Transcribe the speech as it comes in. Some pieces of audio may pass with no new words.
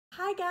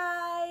Hi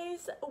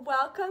guys,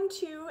 welcome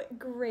to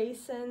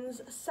Grayson's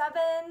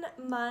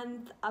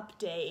 7-month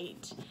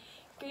update.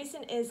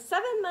 Grayson is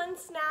 7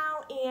 months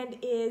now and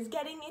is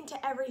getting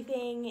into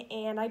everything,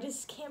 and I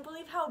just can't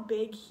believe how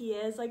big he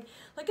is. Like,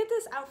 look at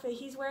this outfit.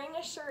 He's wearing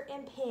a shirt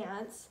and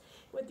pants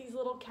with these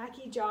little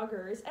khaki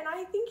joggers, and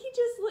I think he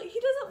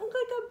doesn't look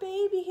like a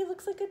baby. He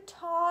looks like a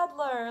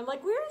toddler.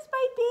 Like, where's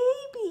my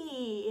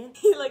baby?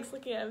 He likes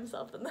looking at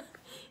himself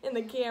in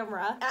the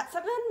camera. At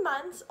 7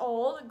 months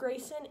old,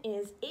 Grayson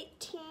is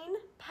 18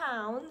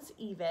 pounds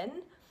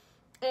even,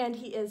 and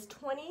he is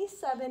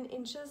 27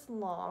 inches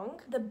long.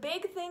 The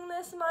big thing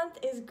this month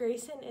is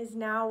Grayson is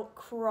now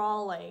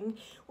crawling,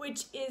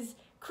 which is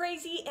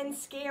crazy and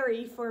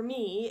scary for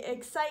me,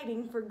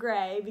 exciting for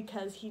Gray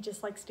because he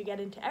just likes to get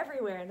into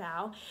everywhere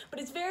now.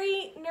 But it's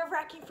very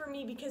nerve-wracking for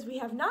me because we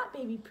have not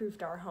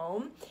baby-proofed our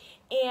home.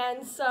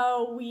 And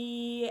so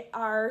we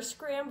are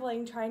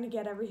scrambling, trying to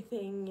get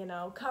everything,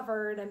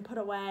 covered and put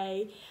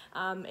away.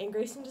 And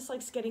Grayson just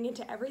likes getting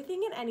into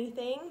everything and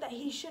anything that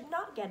he should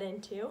not get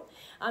into.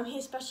 He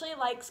especially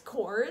likes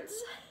cords.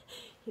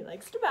 He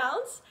likes to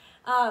bounce.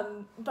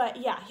 But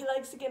yeah, he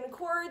likes to get in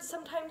cords.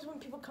 Sometimes when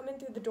people come in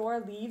through the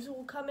door, leaves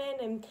will come in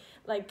and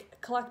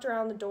collect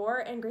around the door,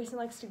 and Grayson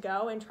likes to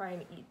go and try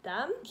and eat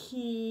them.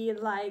 He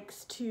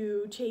likes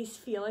to chase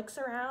Felix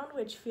around,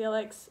 which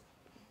Felix,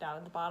 down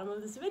at the bottom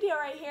of this video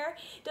right here,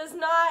 does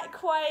not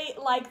quite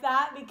like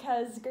that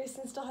because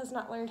Grayson still has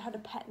not learned how to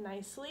pet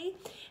nicely,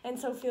 and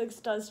so Felix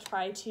does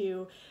try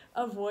to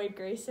avoid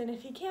Grayson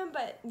if he can,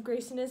 but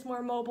Grayson is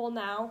more mobile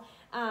now.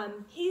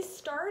 He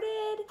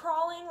started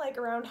crawling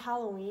around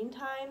Halloween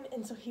time,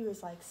 and so he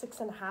was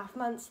 6.5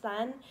 months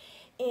then,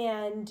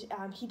 and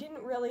he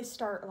didn't really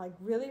start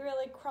really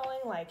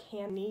crawling,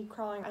 hand-knee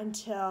crawling,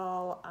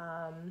 until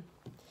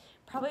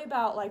probably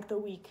about the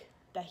week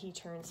that he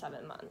turned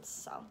 7 months.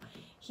 So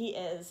he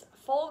is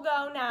full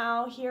go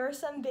now. Here are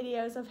some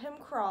videos of him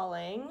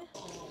crawling.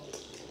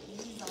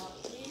 He's going.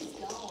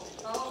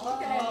 Oh,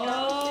 look at him.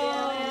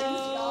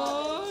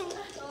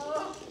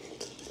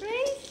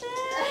 Grayson!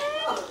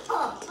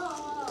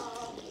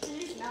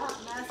 He's not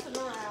messing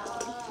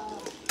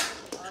around.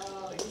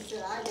 He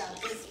said, I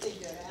got this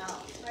figured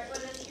out. Right, well,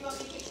 then, do you want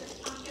me to take this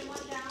pumpkin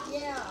one down?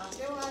 Yeah,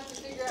 you'll have to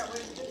figure out what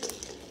to do.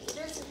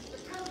 This is the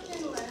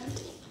pumpkin one.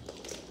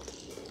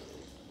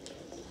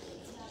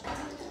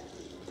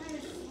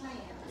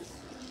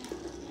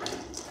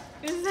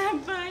 Is that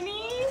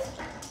funny?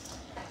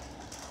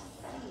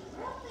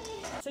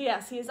 So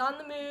yes, he is on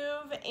the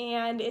move,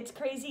 and it's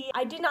crazy.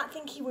 I did not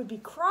think he would be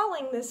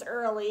crawling this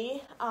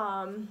early,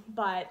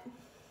 but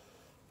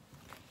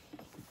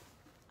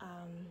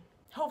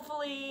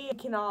hopefully we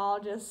can all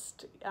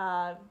just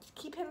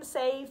keep him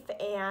safe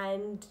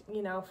and,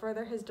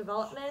 further his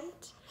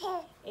development.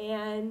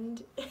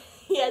 And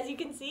as you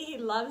can see, he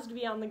loves to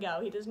be on the go.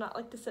 He does not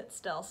like to sit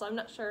still, so I'm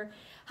not sure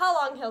how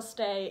long he'll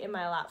stay in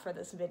my lap for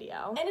this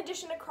video. In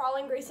addition to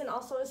crawling, Grayson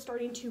also is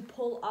starting to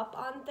pull up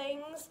on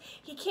things.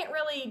 He can't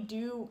really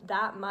do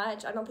that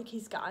much. I don't think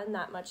he's gotten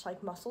that much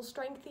muscle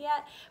strength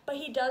yet, but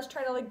he does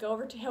try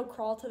to he'll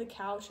crawl to the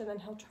couch and then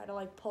he'll try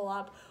to pull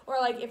up, or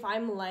if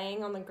I'm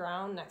laying on the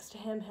ground next to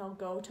him, he'll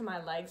go to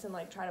my legs and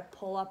try to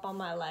pull up on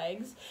my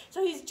legs.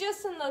 So he's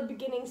just in the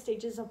beginning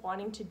stages of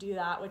wanting to do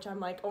that, which I'm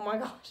like, oh my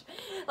gosh,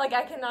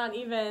 I cannot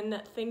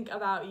even think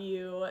about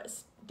you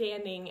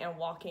standing and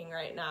walking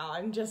right now.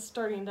 I'm just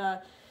starting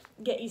to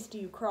get used to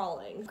you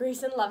crawling.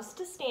 Grayson loves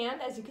to stand.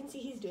 As you can see,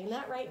 he's doing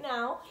that right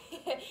now.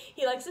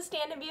 He likes to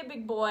stand and be a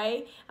big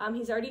boy.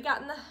 He's already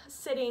gotten the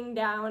sitting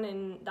down,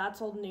 and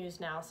that's old news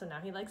now, so now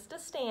he likes to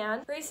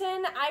stand.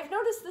 Grayson, I've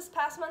noticed this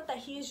past month that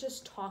he's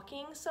just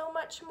talking so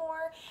much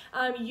more.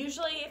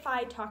 Usually if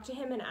I talk to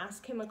him and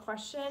ask him a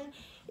question,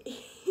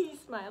 he's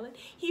smiling,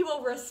 he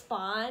will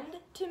respond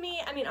to me.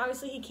 I mean,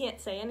 obviously he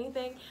can't say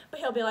anything, but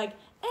he'll be like,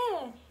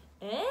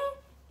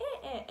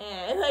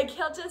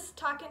 he'll just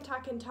talk and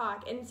talk and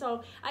talk. And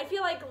so I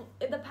feel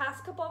in the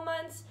past couple of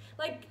months,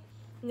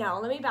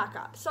 no, let me back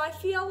up. So I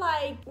feel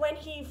when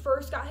he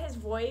first got his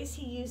voice,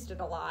 he used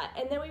it a lot.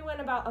 And then we went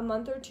about a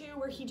month or two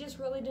where he just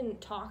really didn't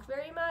talk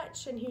very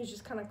much, and he was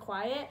just kind of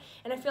quiet.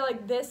 And I feel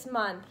this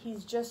month,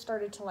 he's just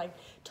started to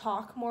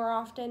talk more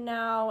often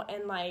now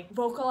and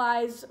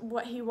vocalize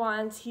what he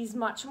wants. He's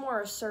much more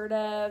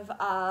assertive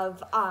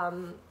of,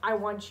 I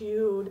want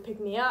you to pick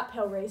me up.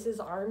 He'll raise his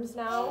arms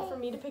now for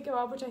me to pick him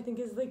up, which I think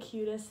is the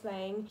cutest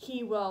thing.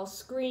 He will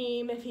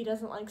scream if he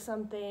doesn't like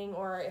something,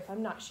 or if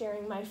I'm not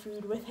sharing my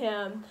food with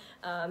him.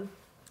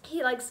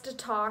 He likes to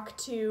talk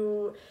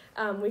to,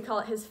 we call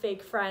it his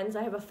fake friends.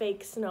 I have a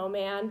fake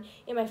snowman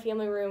in my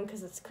family room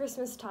because it's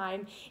Christmas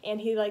time, and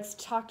he likes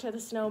to talk to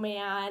the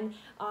snowman.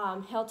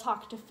 He'll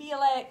talk to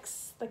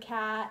Felix, the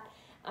cat.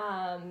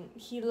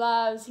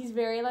 He's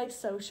very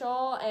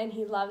social, and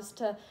he loves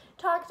to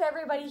talk to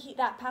everybody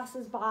that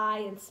passes by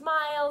and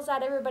smiles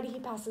at everybody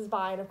he passes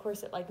by, and of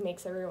course it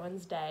makes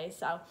everyone's day.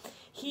 So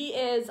he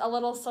is a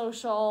little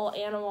social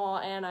animal,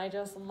 and I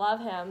just love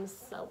him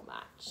so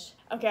much.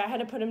 Okay, I had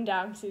to put him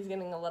down because he was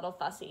getting a little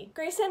fussy.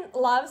 Grayson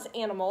loves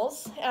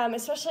animals,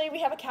 especially we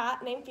have a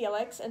cat named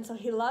Felix, and so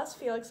he loves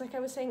Felix. Like I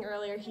was saying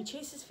earlier, he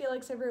chases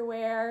Felix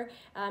everywhere.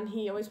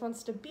 He always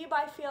wants to be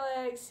by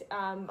Felix.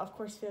 Of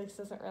course, Felix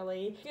doesn't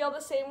really feel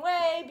the same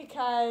way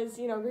because,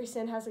 you know,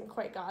 Grayson hasn't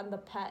quite gotten the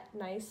pet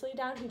nicely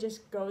down. He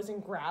just goes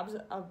and grabs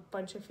a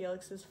bunch of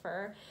Felix's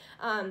fur.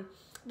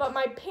 But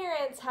my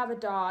parents have a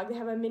dog. They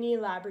have a mini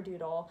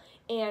Labradoodle,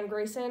 and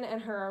Grayson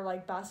and her are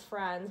like best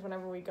friends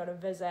whenever we go to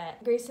visit.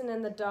 Grayson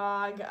and the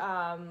dog,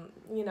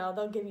 you know,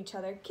 they'll give each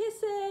other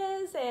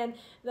kisses, and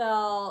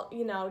they'll,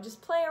 you know,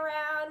 just play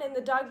around, and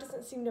the dog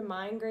doesn't seem to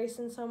mind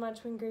Grayson so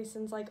much when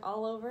Grayson's like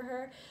all over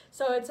her.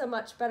 So it's a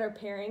much better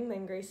pairing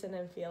than Grayson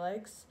and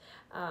Felix.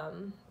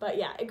 But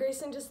yeah,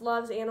 Grayson just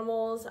loves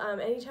animals.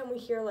 Anytime we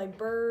hear like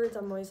birds,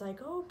 I'm always like,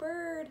 oh,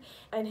 bird.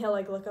 And he'll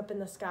like look up in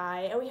the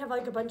sky. And we have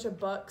like a bunch of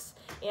books,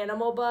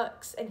 animal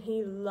books, and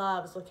he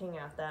loves looking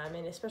at them.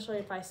 And especially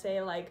if I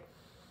say like,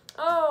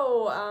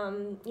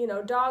 oh, you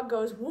know, dog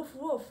goes woof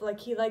woof, like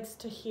he likes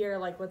to hear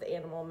like what the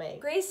animal makes.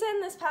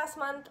 Grayson this past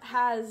month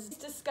has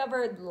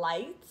discovered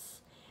lights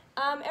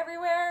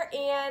everywhere,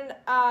 and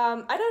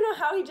I don't know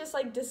how he just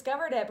like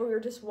discovered it, but we were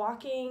just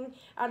walking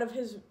out of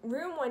his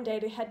room one day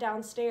to head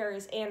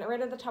downstairs, and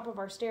right at the top of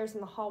our stairs in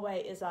the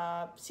hallway is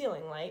a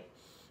ceiling light,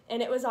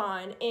 and it was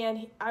on,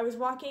 and I was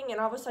walking,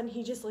 and all of a sudden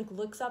he just like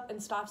looks up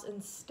and stops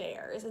and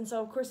stares, and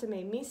so of course it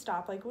made me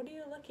stop, like, what are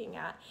you looking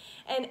at?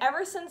 And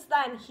ever since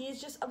then he's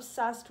just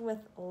obsessed with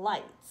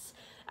lights.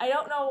 I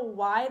don't know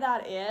why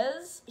that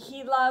is.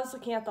 He loves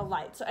looking at the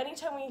light. So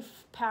anytime we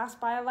pass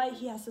by a light,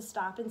 he has to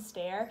stop and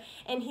stare.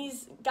 And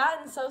he's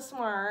gotten so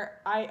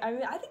smart,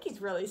 I think he's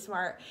really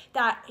smart,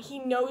 that he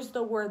knows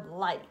the word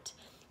light.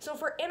 So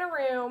if we're in a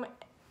room,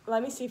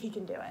 let me see if he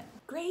can do it.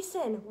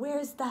 Grayson,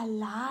 where's the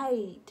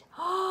light?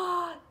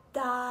 Oh, the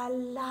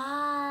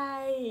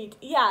light.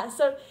 Yeah,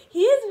 so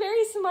he is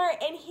very smart,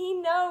 and he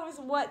knows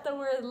what the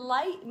word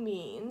light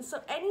means.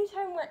 So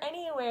anytime we're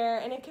anywhere,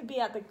 and it could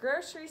be at the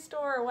grocery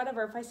store or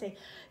whatever, if I say,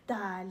 the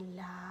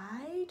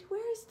light,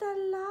 where's the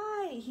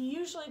light? He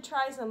usually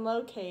tries and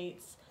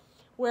locates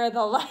where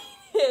the light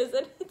is,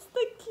 and it's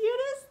the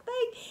cutest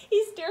thing.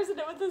 He stares at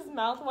it with his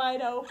mouth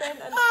wide open,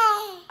 and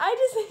I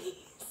just think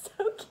he's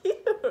so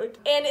cute.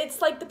 And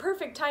it's like the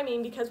perfect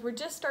timing because we're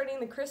just starting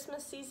the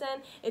Christmas season.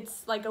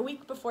 It's like a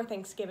week before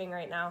Thanksgiving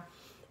right now.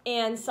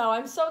 And so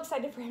I'm so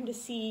excited for him to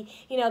see,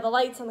 you know, the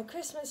lights on the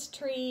Christmas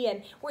tree,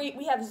 and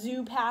we have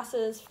zoo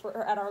passes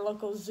at our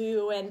local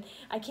zoo, and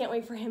I can't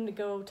wait for him to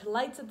go to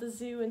lights at the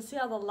zoo and see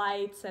all the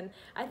lights, and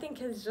I think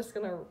he's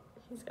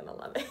gonna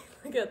love it.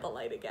 Look at the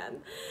light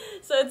again.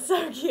 So it's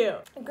so cute.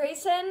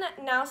 Grayson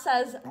now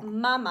says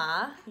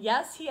mama.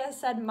 Yes, he has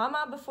said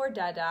mama before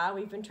dada.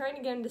 We've been trying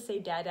to get him to say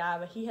dada,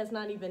 but he has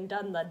not even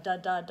done the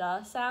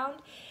da-da-da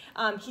sound.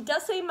 He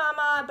does say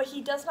mama, but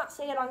he does not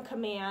say it on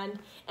command,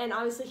 and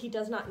obviously he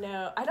does not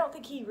know. I don't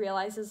think he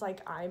realizes, like,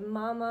 I'm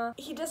mama.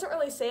 He doesn't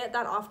really say it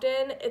that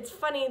often. It's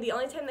funny, the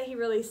only time that he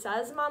really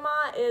says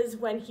mama is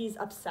when he's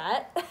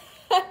upset.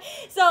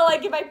 So,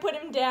 like, if I put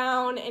him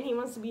down and he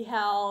wants to be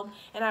held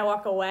and I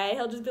walk away,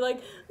 he'll just be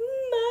like,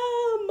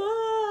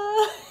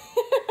 mama.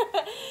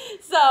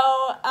 So,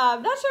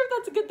 not sure if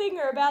that's a good thing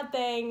or a bad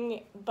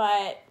thing,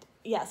 but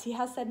yes, he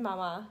has said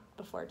mama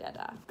before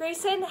dada.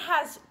 Grayson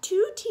has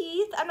 2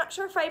 teeth. I'm not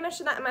sure if I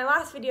mentioned that in my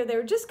last video. They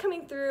were just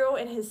coming through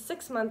in his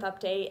 6-month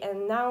update,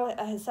 and now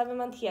his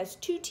 7-month, he has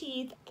 2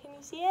 teeth. Can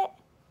you see it?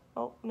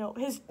 Oh, no,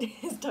 his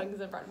tongue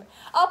is in front of me.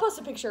 I'll post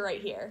a picture right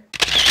here.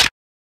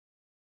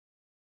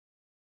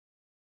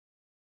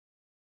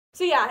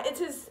 So yeah, it's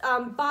his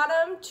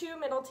bottom 2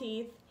 middle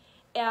teeth.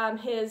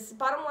 His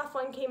bottom left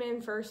one came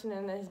in first, and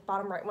then his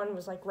bottom right one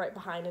was like right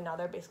behind, and now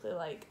they're basically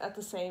like at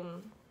the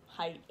same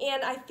height.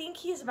 And I think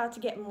he's about to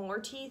get more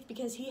teeth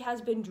because he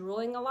has been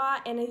drooling a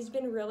lot, and he's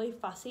been really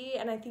fussy,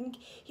 and I think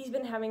he's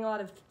been having a lot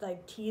of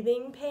like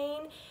teething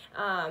pain,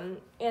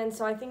 and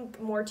so I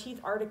think more teeth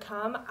are to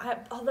come.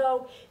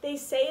 Although they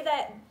say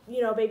that,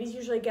 you know, babies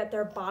usually get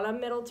their bottom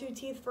middle 2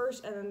 teeth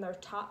first and then their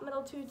top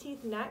middle 2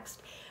 teeth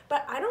next,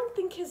 but I don't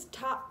think his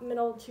top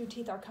middle 2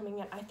 teeth are coming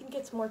in. I think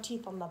it's more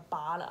teeth on the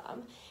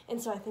bottom,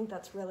 and so I think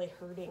that's really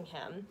hurting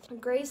him.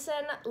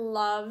 Grayson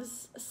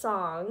loves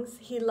songs.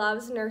 He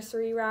loves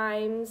nursery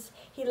rhymes.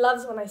 He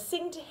loves when I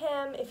sing to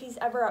him. If he's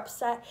ever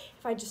upset,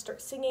 if I just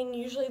start singing,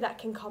 usually that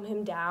can calm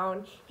him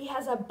down. He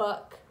has a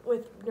book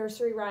with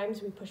nursery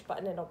rhymes. We push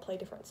button and it'll play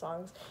different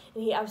songs,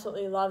 and he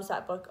absolutely loves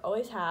that book,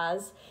 always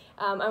has.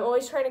 I'm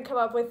always trying to come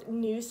up with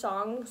new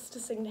songs to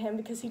sing to him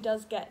because he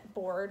does get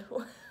bored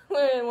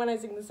when I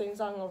sing the same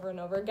song over and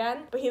over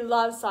again. But he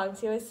loves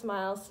songs. He always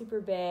smiles super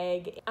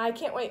big. I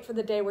can't wait for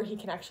the day where he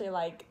can actually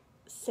like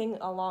sing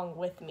along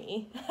with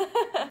me.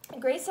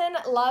 Grayson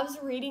loves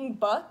reading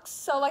books.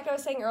 So like I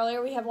was saying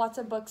earlier, we have lots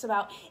of books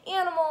about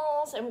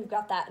animals, and we've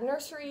got that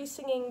nursery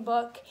singing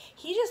book.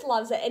 He just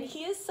loves it, and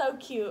he is so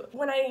cute.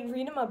 When I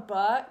read him a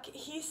book,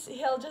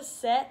 he'll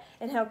just sit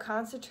and he'll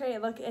concentrate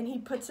and look, and he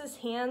puts his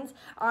hands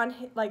on,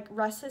 like,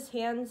 rests his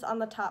hands on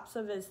the tops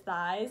of his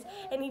thighs,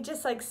 and he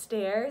just like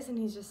stares, and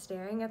he's just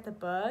staring at the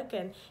book,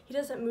 and he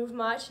doesn't move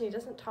much, and he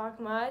doesn't talk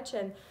much,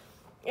 and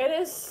it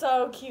is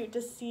so cute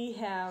to see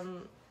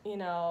him, you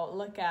know,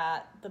 look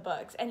at the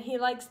books. And he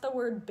likes the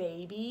word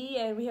baby,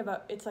 and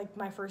it's like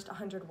my first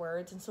 100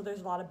 words, and so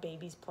there's a lot of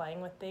babies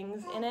playing with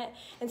things in it,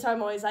 and so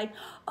I'm always like,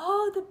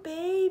 oh, the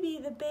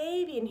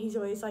baby, and he's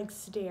always like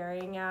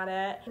staring at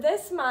it.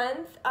 This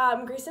month,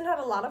 Grayson had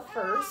a lot of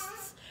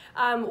firsts.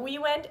 We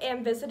went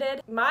and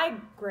visited my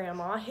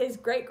grandma, his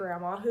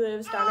great-grandma, who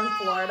lives down in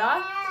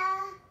Florida.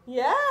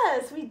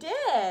 Yes, we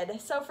did.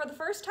 So for the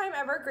first time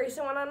ever,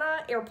 Grayson went on an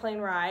airplane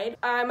ride.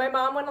 My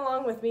mom went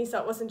along with me, so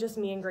it wasn't just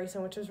me and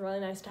Grayson, which was really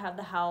nice to have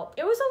the help.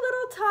 It was a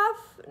little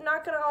tough,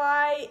 not gonna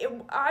lie.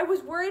 I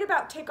was worried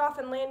about takeoff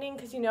and landing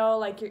because, you know,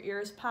 like your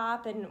ears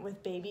pop, and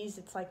with babies,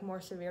 it's like more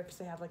severe because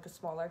they have like a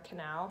smaller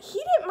canal.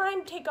 He didn't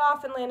mind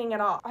takeoff and landing at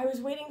all. I was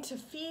waiting to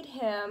feed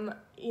him,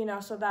 you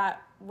know, so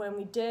that when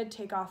we did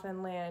take off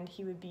and land,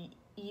 he would be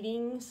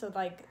eating, so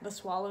like the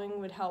swallowing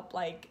would help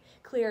like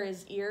clear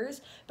his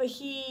ears, but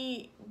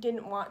he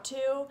didn't want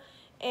to,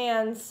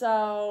 and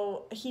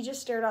so he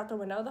just stared out the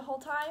window the whole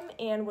time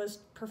and was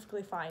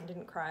perfectly fine,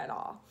 didn't cry at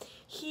all.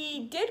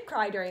 He did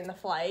cry during the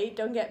flight,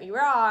 don't get me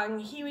wrong.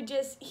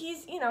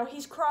 He's you know,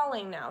 he's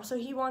crawling now, so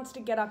he wants to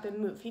get up and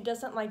move. He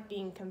doesn't like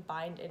being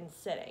confined and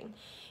sitting.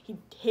 He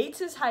hates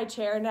his high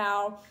chair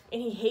now,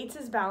 and he hates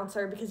his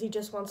bouncer because he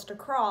just wants to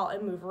crawl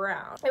and move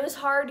around. It was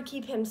hard to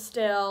keep him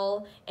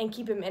still and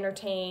keep him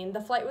entertained.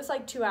 The flight was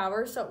like 2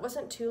 hours, so it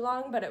wasn't too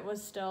long, but it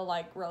was still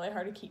like really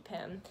hard to keep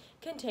him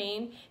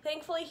contained.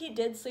 Thankfully, he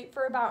did sleep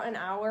for about an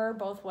hour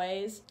both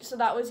ways, so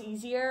that was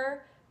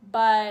easier.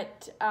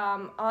 But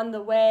on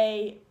the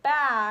way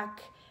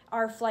back,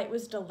 our flight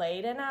was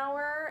delayed an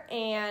hour,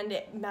 and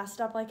it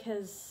messed up like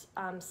his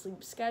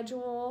sleep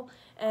schedule,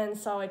 and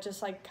so it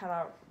just like kind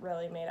of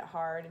really made it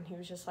hard, and he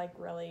was just like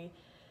really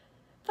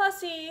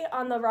fussy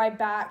on the ride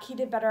back. He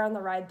did better on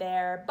the ride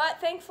there,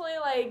 but thankfully,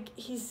 like,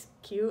 he's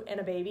cute and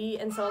a baby,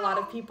 and so a lot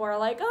of people are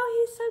like,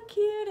 oh, he's so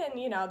cute, and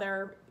you know,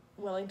 they're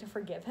willing to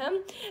forgive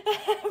him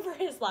for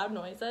his loud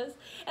noises.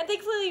 And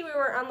thankfully we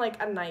were on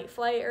like a night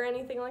flight or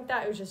anything like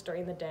that. It was just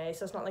during the day,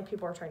 so it's not like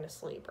people were trying to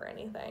sleep or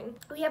anything.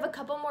 We have a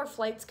couple more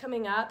flights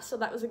coming up, so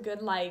that was a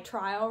good like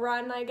trial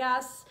run, I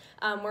guess.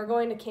 We're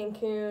going to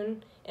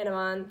Cancun in a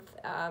month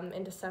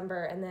in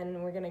December, and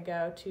then we're gonna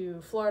go to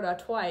Florida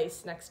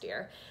twice next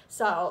year.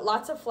 So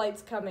lots of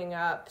flights coming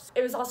up.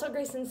 It was also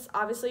Grayson's,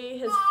 obviously,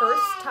 his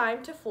first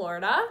time to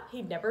Florida.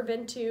 He'd never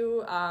been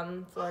to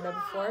Florida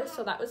before,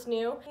 so that was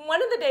new.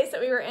 One of the days that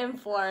we were in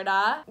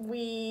Florida,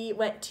 we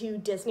went to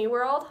Disney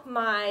World.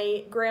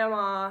 My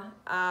grandma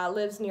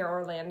lives near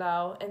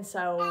Orlando, and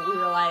so we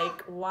were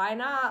like, why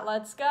not?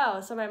 Let's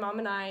go. So my mom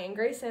and I and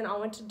Grayson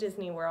all went to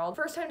Disney World.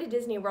 First time to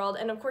Disney World,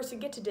 and of course to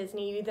get to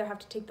Disney, you either have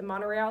to take the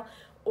monorail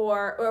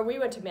or we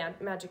went to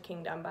Magic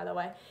Kingdom, by the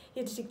way.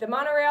 You had to take the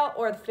monorail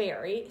or the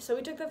ferry. So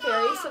we took the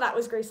ferry, so that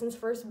was Grayson's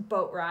first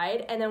boat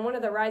ride. And then one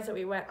of the rides that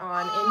we went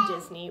on in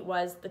Disney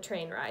was the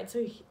train ride.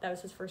 So that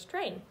was his first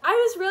train. I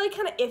was really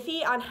kind of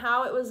iffy on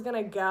how it was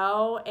gonna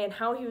go and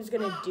how he was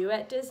gonna do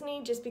at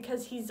Disney, just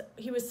because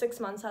he was 6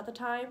 months at the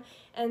time.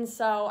 And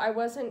so I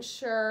wasn't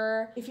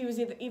sure if he was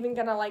even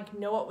gonna like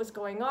know what was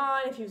going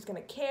on, if he was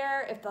gonna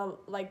care, if the,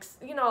 like,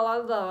 you know, a lot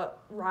of the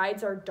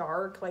rides are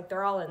dark, like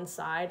they're all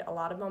inside, a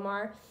lot of them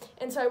are.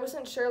 And so I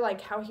wasn't sure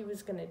like how he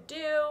was gonna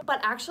do, but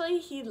actually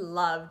he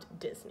loved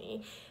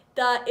Disney.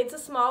 The It's a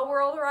Small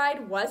World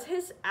ride was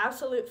his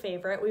absolute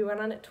favorite. We went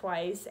on it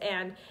twice,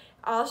 and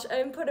I'll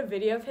put a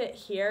video of it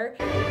here.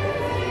 Look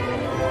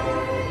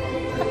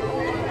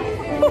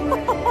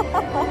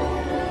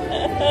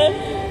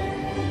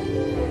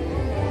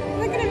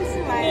at him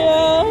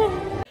smiling.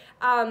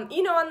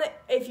 You know,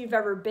 if you've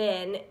ever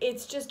been,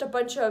 it's just a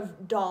bunch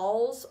of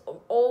dolls,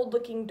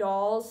 old-looking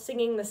dolls,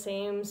 singing the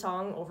same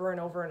song over and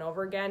over and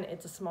over again.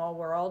 It's a Small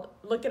World.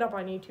 Look it up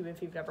on YouTube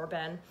if you've never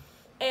been.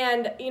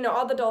 And, you know,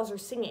 all the dolls are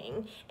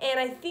singing. And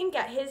I think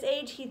at his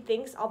age, he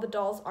thinks all the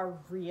dolls are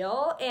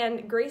real.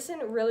 And Grayson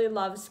really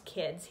loves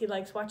kids. He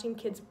likes watching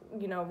kids,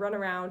 you know, run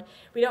around.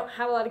 We don't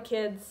have a lot of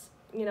kids,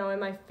 you know, in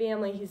my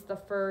family. He's the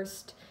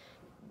first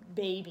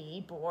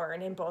baby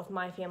born in both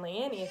my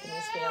family and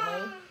Anthony's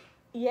family.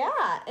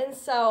 Yeah, and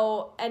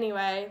so,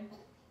 anyway,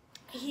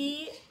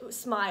 he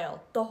smiled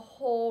the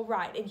whole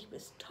ride, and he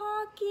was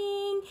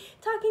talking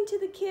to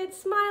the kids,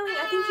 smiling.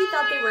 I think he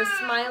thought they were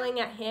smiling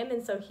at him,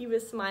 and so he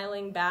was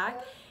smiling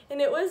back, and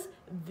it was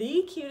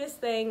the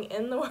cutest thing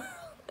in the world.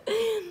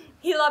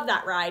 He loved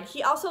that ride.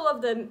 He also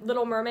loved the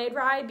Little Mermaid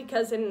ride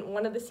because in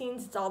one of the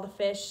scenes, it's all the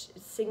fish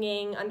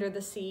singing under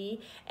the sea,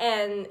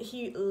 and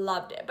he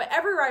loved it. But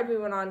every ride we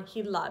went on,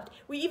 he loved.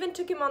 We even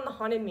took him on the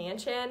Haunted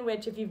Mansion,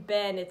 which if you've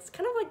been, it's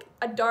kind of like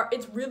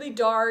it's really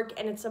dark,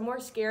 and it's a more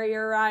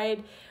scarier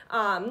ride.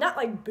 Not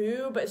like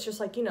Boo, but it's just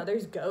like, you know,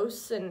 there's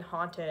ghosts and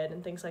haunted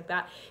and things like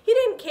that. He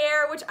didn't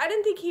care, which I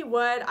didn't think he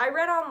would. I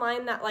read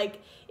online that,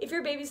 like, if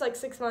your baby's like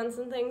 6 months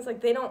and things, like,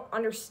 they don't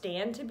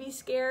understand to be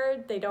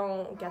scared. They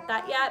don't get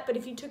that yet. But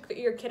if you took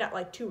your kid at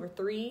like 2 or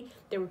 3,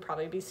 they would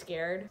probably be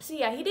scared. So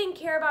yeah, he didn't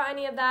care about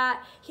any of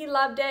that. He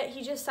loved it.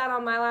 He just sat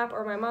on my lap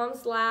or my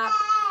mom's lap.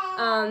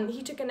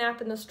 He took a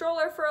nap in the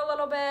stroller for a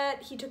little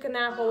bit. He took a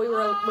nap while we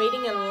were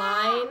waiting in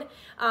line.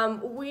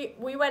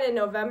 We went in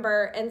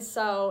November, and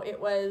so it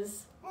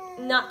was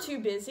not too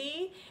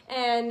busy,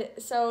 and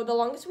so the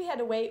longest we had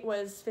to wait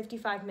was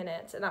 55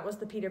 minutes, and that was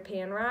the Peter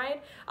Pan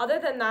ride. Other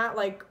than that,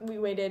 like, we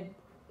waited,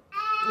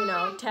 you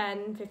know,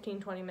 10, 15,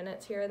 20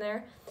 minutes here and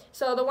there.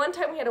 So the one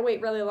time we had to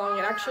wait really long,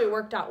 it actually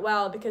worked out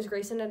well because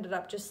Grayson ended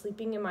up just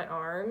sleeping in my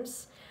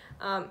arms.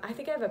 I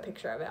think I have a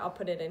picture of it. I'll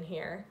put it in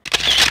here.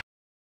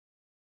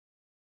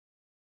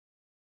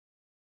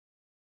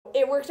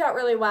 It worked out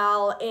really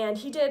well, and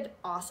he did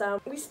awesome.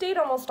 We stayed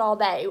almost all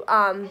day.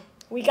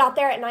 We got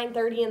there at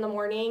 9:30 in the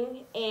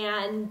morning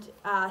and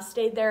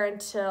stayed there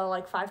until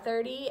like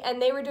 5:30,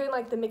 and they were doing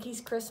like the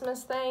Mickey's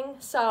Christmas thing,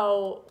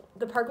 so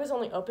the park was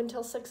only open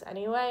till 6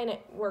 anyway, and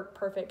it worked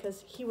perfect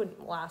because he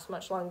wouldn't last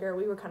much longer.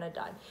 We were kind of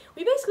done.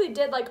 We basically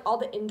did like all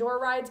the indoor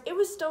rides. It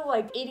was still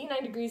like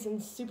 89 degrees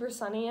and super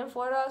sunny in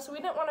Florida, so we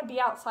didn't want to be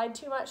outside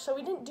too much, so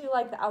we didn't do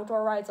like the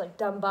outdoor rides like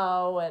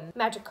Dumbo and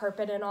Magic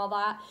Carpet and all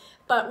that.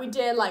 But we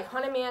did like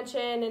Haunted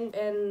Mansion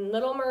and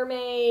Little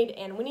Mermaid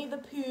and Winnie the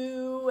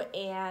Pooh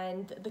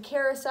and the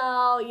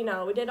carousel. You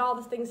know, we did all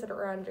the things that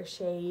were under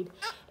shade.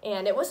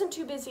 And it wasn't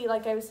too busy,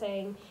 like I was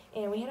saying.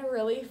 And we had a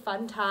really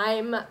fun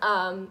time.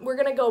 We're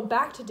going to go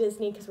back to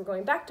Disney because we're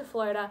going back to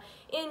Florida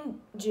in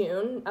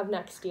June of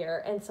next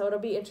year. And so it'll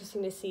be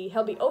interesting to see.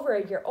 He'll be over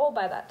a year old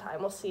by that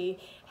time. We'll see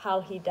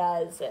how he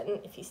does and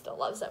if he still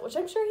loves it, which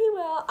I'm sure he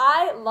will.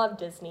 I love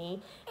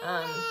Disney.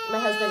 My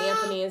husband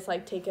Anthony is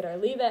like take it or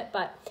leave it,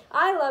 but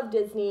I love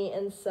Disney,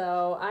 and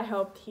so I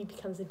hope he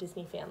becomes a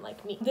Disney fan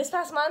like me. This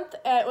past month,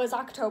 it was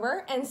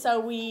October, and so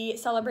we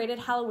celebrated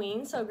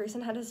Halloween. So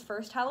Grayson had his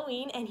first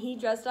Halloween, and he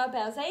dressed up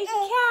as a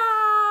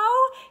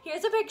cow.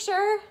 Here's a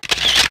picture.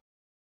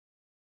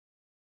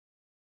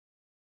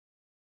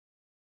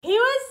 He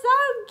was so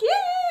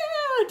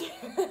cute.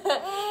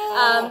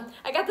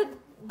 I got the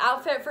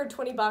outfit for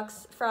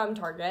 $20 from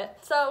Target,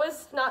 so it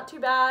was not too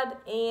bad.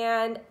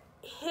 And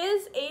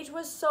his age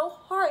was so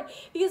hard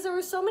because there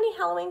were so many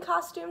Halloween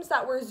costumes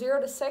that were 0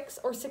 to 6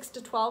 or 6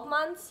 to 12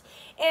 months,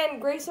 and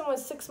Grayson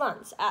was 6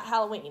 months at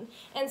Halloween,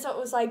 and so it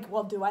was like,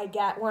 well, do I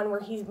get one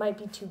where he might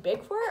be too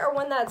big for it or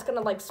one that's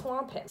gonna like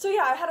swamp him? So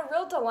yeah, I had a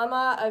real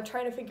dilemma of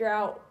trying to figure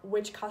out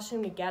which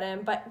costume to get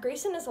him, but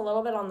Grayson is a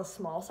little bit on the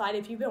small side.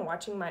 If you've been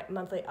watching my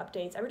monthly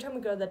updates, every time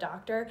we go to the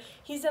doctor,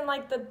 he's in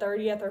like the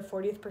 30th or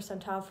 40th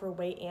percentile for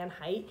weight and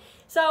height.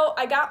 So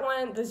I got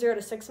one, the 0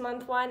 to 6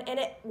 month one, and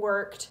it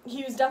worked.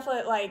 He was definitely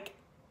like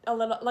a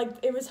little, like,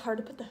 it was hard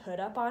to put the hood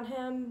up on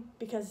him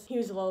because he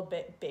was a little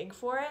bit big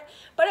for it,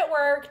 but it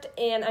worked.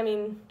 And I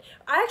mean,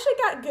 I actually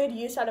got good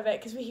use out of it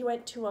because we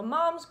went to a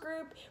mom's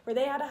group where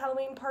they had a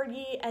Halloween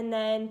party, and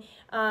then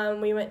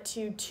we went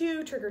to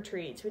 2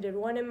 trick-or-treats. We did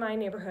one in my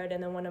neighborhood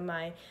and then one in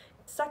my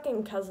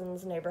second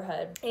cousin's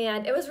neighborhood,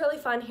 and it was really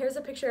fun. Here's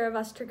a picture of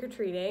us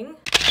trick-or-treating.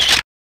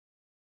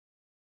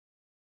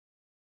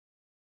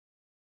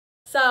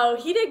 So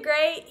he did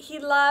great. He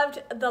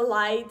loved the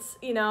lights.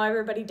 You know,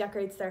 everybody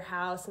decorates their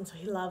house, and so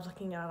he loved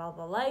looking at all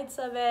the lights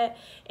of it,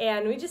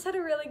 and we just had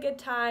a really good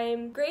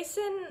time.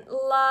 Grayson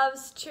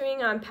loves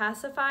chewing on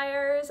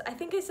pacifiers. I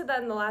think I said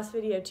that in the last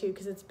video too,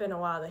 because it's been a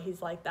while that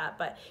he's like that,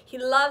 but he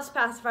loves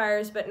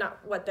pacifiers, but not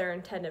what they're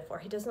intended for.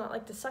 He does not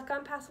like to suck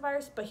on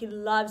pacifiers, but he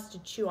loves to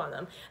chew on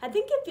them. I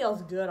think it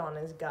feels good on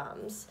his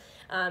gums.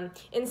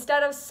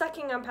 Instead of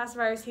sucking on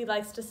pacifiers, he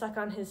likes to suck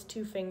on his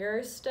 2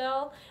 fingers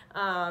still.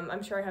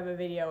 I'm sure I have a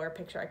video or a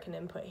picture I can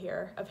input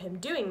here of him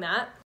doing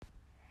that.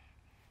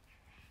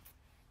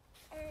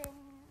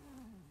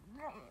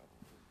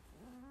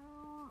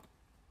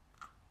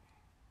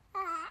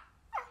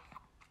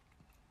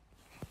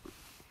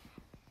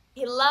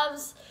 He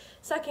loves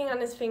sucking on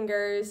his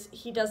fingers.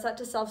 He does that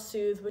to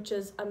self-soothe, which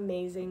is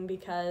amazing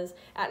because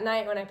at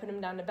night when I put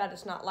him down to bed,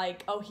 it's not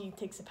like, oh, he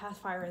takes a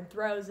pacifier and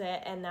throws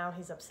it and now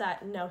he's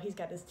upset. No, he's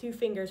got his 2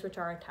 fingers, which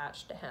are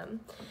attached to him.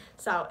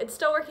 So it's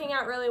still working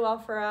out really well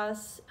for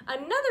us.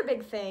 Another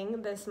big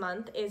thing this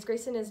month is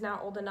Grayson is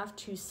now old enough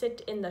to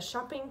sit in the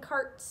shopping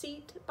cart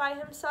seat by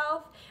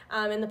himself.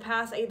 In the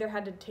past, I either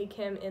had to take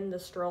him in the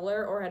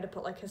stroller or I had to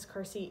put like his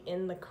car seat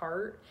in the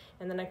cart,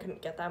 and then I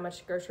couldn't get that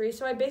much groceries.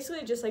 So I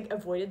basically just like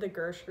avoided the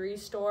grocery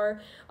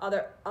store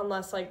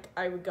unless like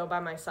I would go by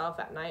myself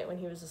at night when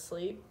he was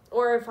asleep,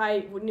 or if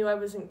I knew I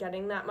wasn't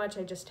getting that much,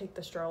 I just take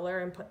the stroller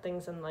and put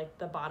things in like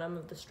the bottom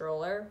of the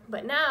stroller.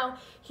 But now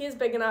he is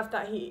big enough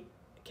that he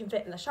can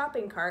fit in the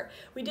shopping cart.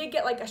 We did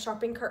get like a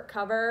shopping cart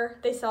cover.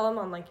 They sell them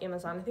on like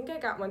Amazon. I think I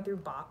got one through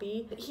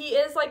Boppy. He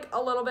is like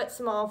a little bit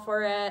small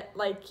for it.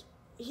 Like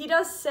he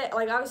does sit,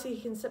 like obviously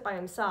he can sit by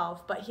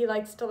himself, but he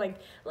likes to like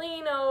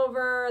lean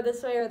over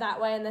this way or that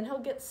way, and then he'll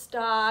get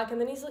stuck,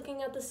 and then he's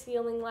looking at the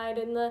ceiling light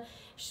in the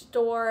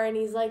store and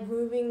he's like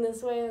moving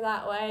this way or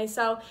that way.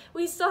 So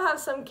we still have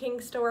some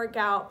kinks to work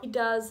out. He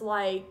does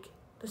like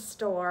the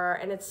store,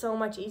 and it's so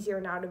much easier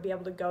now to be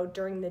able to go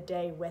during the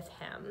day with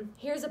him.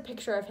 Here's a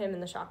picture of him in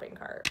the shopping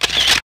cart.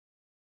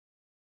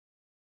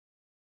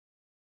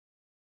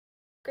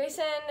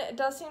 Greyson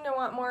does seem to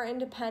want more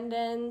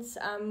independence,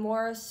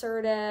 more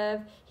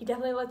assertive. He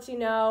definitely lets you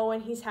know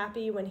when he's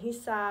happy, when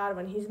he's sad,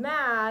 when he's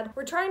mad.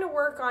 We're trying to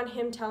work on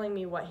him telling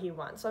me what he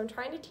wants. So I'm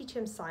trying to teach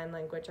him sign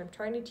language. I'm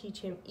trying to teach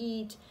him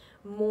eat,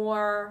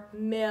 more,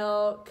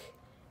 milk,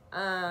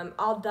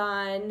 all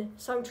done.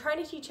 So I'm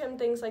trying to teach him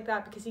things like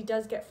that because he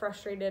does get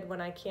frustrated when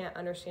I can't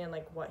understand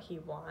like what he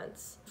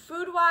wants.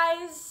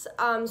 Food-wise,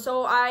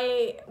 so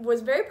I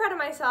was very proud of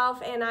myself,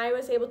 and I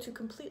was able to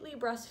completely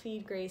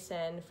breastfeed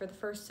Greyson for the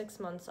first 6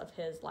 months of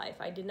his life.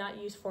 I did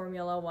not use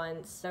formula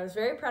once. I was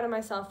very proud of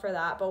myself for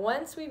that. But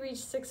once we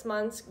reached 6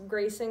 months,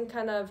 Greyson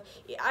kind of,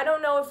 I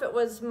don't know if it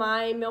was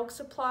my milk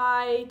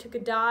supply took a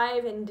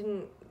dive and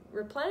didn't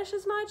replenish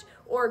as much,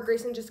 or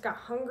Greyson just got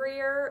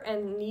hungrier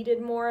and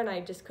needed more and I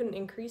just couldn't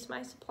increase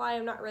my supply.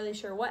 I'm not really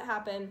sure what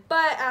happened,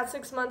 but at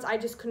 6 months I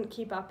just couldn't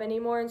keep up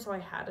anymore, and so I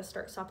had to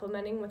start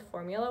supplementing with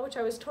formula, which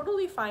I was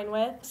totally fine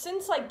with.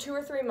 Since like 2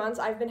 or 3 months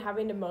I've been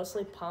having to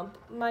mostly pump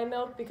my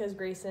milk because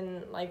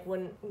Greyson like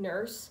wouldn't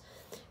nurse.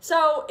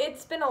 So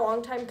it's been a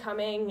long time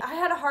coming. I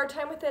had a hard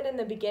time with it in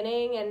the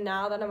beginning, and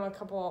now that I'm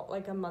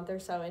a month or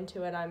so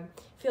into it, I'm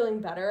feeling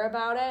better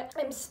about it.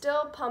 I'm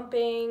still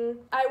pumping.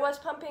 I was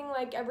pumping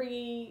like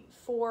every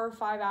 4 or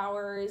 5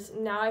 hours.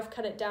 Now I've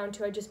cut it down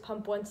to I just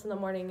pump once in the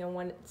morning and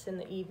once in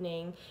the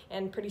evening,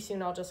 and pretty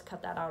soon I'll just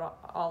cut that out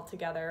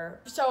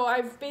altogether. So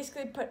I've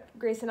basically put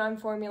Greyson on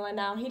formula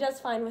now. He does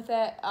fine with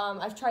it.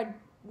 I've tried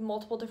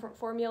multiple different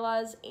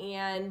formulas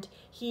and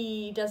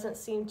he doesn't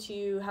seem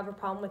to have a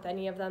problem with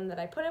any of them that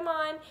I put him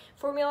on.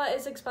 Formula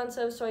is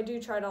expensive, so I do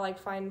try to like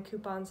find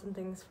coupons and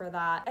things for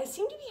that. I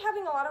seem to be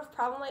having a lot of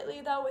problem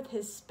lately though with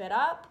his spit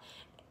up.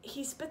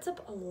 He spits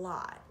up a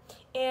lot,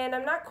 and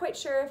I'm not quite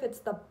sure if it's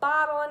the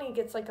bottle and he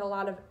gets like a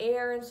lot of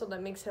air and so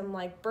that makes him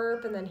like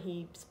burp and then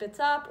he spits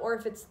up, or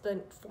if it's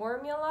the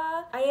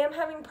formula. I am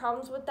having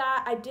problems with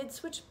that. I did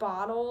switch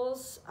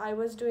bottles. I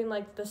was doing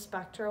like the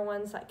Spectra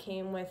ones that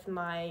came with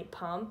my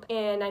pump,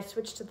 and I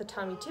switched to the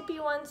Tommy Tippy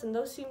ones, and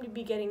those seem to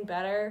be getting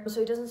better.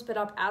 So he doesn't spit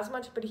up as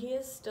much, but he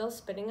is still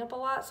spitting up a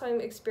lot. So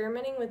I'm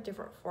experimenting with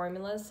different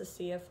formulas to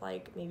see if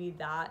like maybe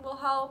that will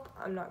help.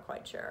 I'm not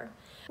quite sure.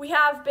 We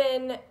have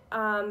been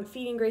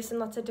feeding Greyson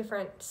lots of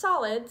different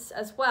solids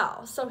as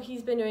well. So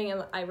he's been doing,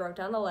 I wrote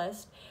down a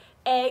list: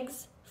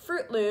 eggs,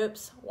 Fruit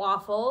Loops,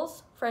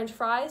 waffles, French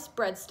fries,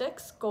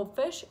 breadsticks,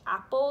 goldfish,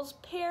 apples,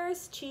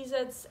 pears,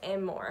 Cheez-Its,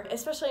 and more.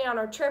 Especially on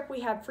our trip,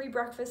 we had free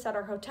breakfast at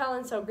our hotel,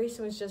 and so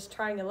Greyson was just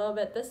trying a little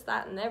bit this,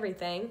 that, and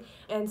everything.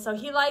 And so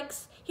he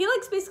likes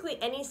basically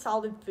any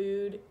solid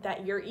food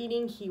that you're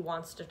eating, he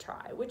wants to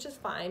try, which is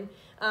fine.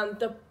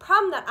 The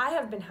problem that I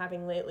have been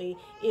having lately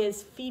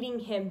is feeding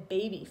him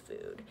baby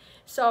food.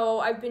 So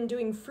I've been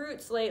doing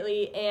fruits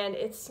lately, and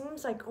it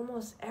seems like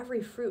almost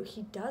every fruit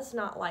he does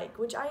not like,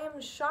 which I am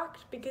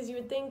shocked because you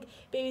would think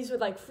babies would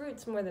like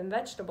fruits more than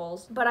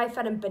vegetables. But I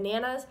fed him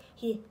bananas.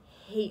 He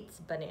hates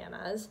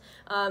bananas.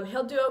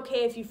 He'll do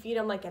okay if you feed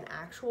him like an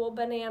actual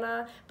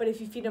banana, but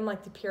if you feed him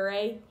like the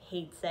puree,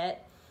 hates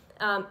it.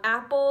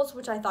 Apples,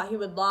 which I thought he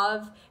would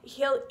love,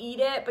 he'll eat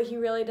it, but he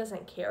really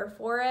doesn't care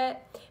for it.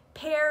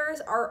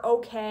 Pears are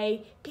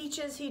okay.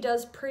 Peaches he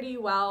does pretty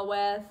well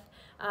with.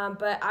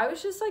 But I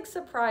was just like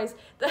surprised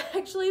that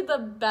actually the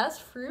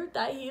best fruit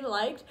that he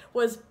liked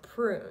was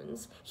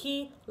prunes.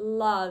 He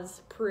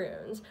loves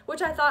prunes,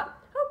 which I thought,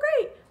 oh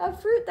great, a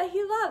fruit that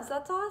he loves,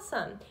 that's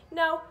awesome.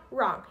 No,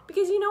 wrong,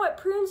 because you know what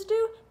prunes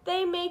do?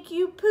 They make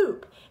you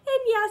poop.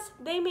 And yes,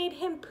 they made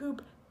him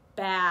poop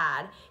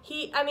bad.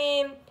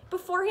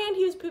 Beforehand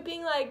he was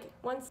pooping like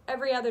once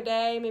every other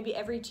day, maybe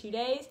every 2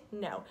 days.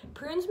 No,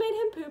 prunes made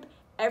him poop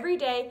every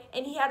day,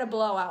 and he had a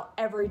blowout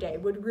every day.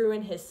 Would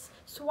ruin his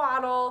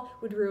swaddle,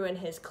 would ruin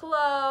his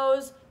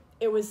clothes.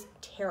 It was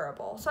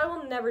terrible. So I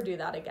will never do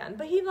that again.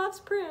 But he loves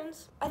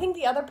prunes. I think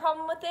the other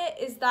problem with it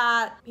is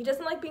that he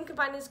doesn't like being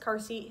confined in his car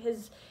seat,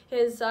 his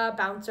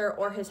bouncer,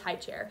 or his high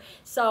chair.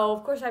 So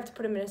of course I have to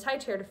put him in his high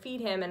chair to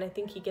feed him, and I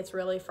think he gets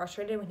really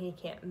frustrated when he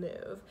can't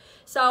move.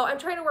 So I'm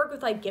trying to work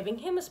with like giving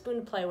him a spoon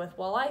to play with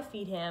while I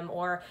feed him,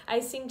 or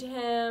I sing to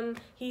him.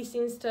 He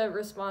seems to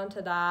respond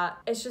to that.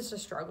 It's just a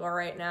struggle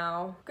right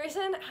now.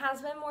 Greyson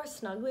has been more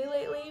snuggly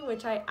lately,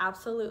 which I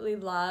absolutely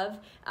love.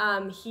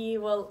 He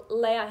will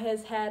lay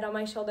his head on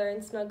my shoulder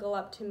and snuggle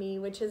up to me,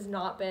 which has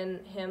not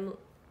been him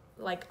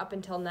like up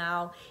until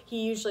now.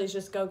 He usually is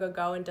just go, go,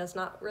 go and does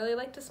not really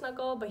like to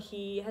snuggle, but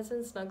he has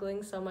been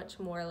snuggling so much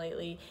more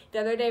lately. The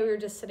other day we were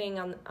just sitting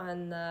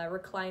on the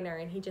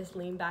recliner and he just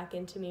leaned back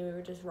into me. We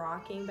were just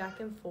rocking back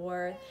and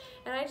forth,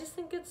 and I just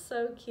think it's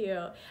so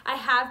cute. I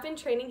have been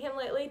training him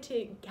lately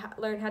to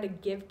learn how to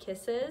give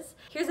kisses.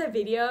 Here's a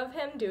video of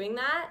him doing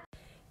that.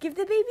 Give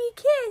the baby a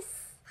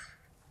kiss.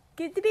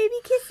 Give the baby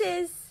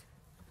kisses.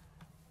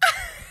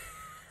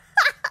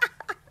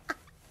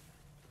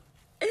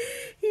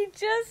 He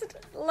just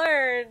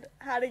learned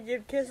how to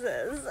give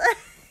kisses.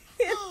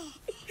 Yeah,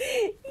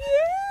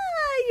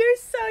 you're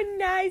so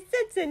nice.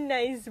 That's a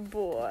nice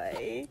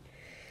boy.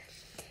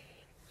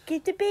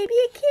 Give the baby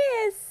a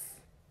kiss.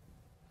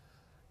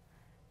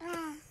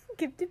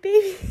 Give the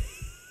baby.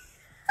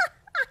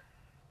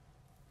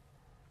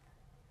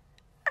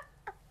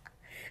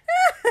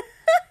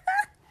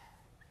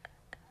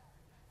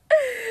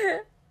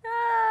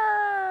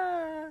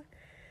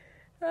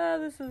 Oh,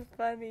 this is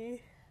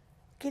funny.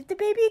 Give the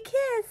baby a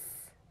kiss.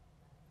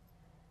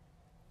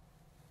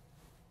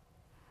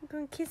 You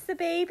gonna kiss the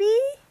baby?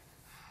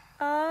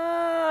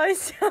 Oh,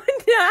 so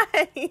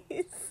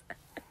nice.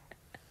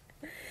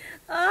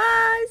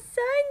 Oh,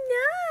 so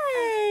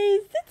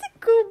nice. That's a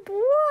good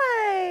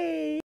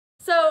boy.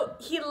 So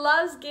he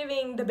loves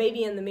giving the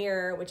baby in the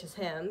mirror, which is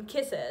him,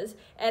 kisses.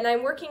 And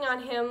I'm working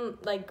on him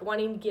like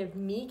wanting to give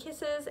me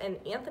kisses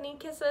and Anthony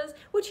kisses,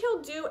 which he'll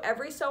do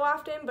every so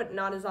often, but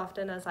not as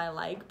often as I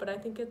like. But I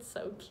think it's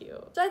so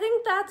cute. So I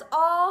think that's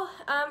all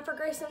for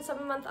Grayson's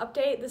 7-month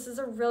update. This is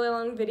a really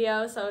long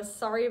video, so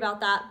sorry about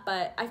that.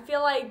 But I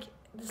feel like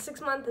the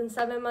 6-month and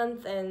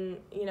 7-month and,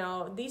 you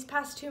know, these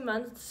past 2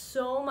 months,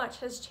 so much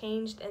has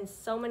changed and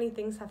so many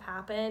things have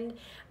happened.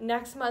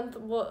 Next month,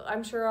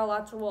 I'm sure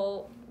lots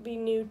will be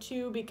new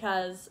too,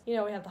 because, you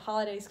know, we have the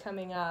holidays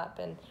coming up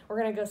and we're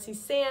gonna go see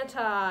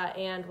Santa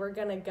and we're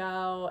gonna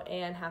go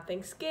and have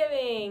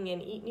Thanksgiving and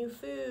eat new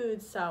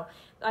foods. So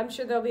I'm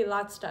sure there'll be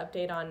lots to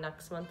update on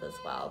next month as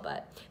well.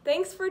 But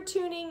thanks for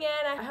tuning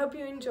in. I hope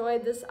you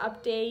enjoyed this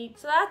update.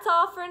 So that's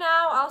all for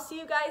now. I'll see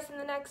you guys in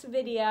the next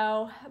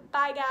video.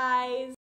 Bye, guys.